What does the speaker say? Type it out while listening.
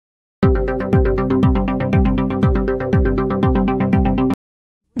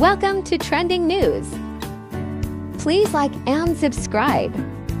Welcome to Trending News. Please like and subscribe.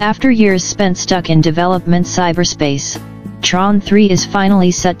 After years spent stuck in development cyberspace, Tron 3 is finally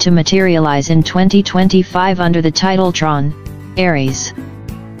set to materialize in 2025 under the title Tron, ARES.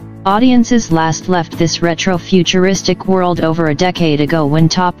 Audiences last left this retro-futuristic world over a decade ago when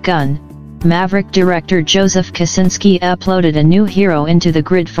Top Gun: Maverick director Joseph Kosinski uploaded a new hero into the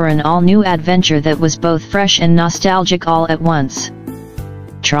grid for an all-new adventure that was both fresh and nostalgic all at once.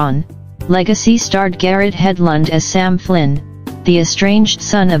 Tron Legacy starred Garrett Hedlund as Sam Flynn, the estranged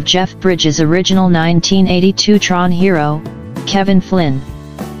son of Jeff Bridges' original 1982 Tron hero, Kevin Flynn.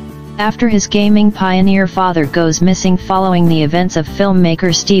 After his gaming pioneer father goes missing following the events of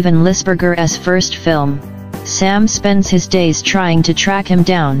filmmaker Steven Lisberger's first film, Sam spends his days trying to track him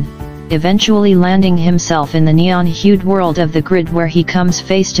down, eventually landing himself in the neon-hued world of the grid where he comes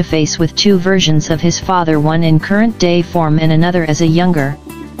face to face with two versions of his father, one in current-day form and another as a younger,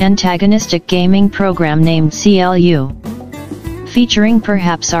 antagonistic gaming program named CLU. Featuring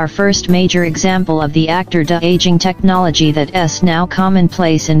perhaps our first major example of the actor de-aging technology that's now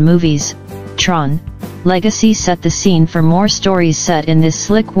commonplace in movies, Tron Legacy set the scene for more stories set in this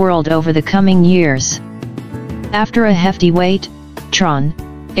slick world over the coming years. After a hefty wait, Tron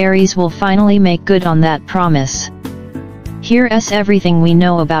ARES will finally make good on that promise. Here's everything we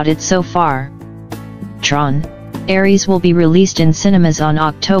know about it so far. Tron ARES will be released in cinemas on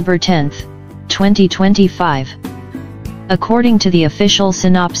October 10, 2025. According to the official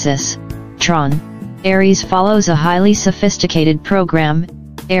synopsis, Tron ARES follows a highly sophisticated program,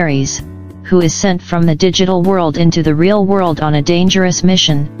 ARES, who is sent from the digital world into the real world on a dangerous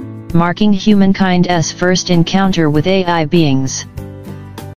mission, marking humankind's first encounter with AI beings.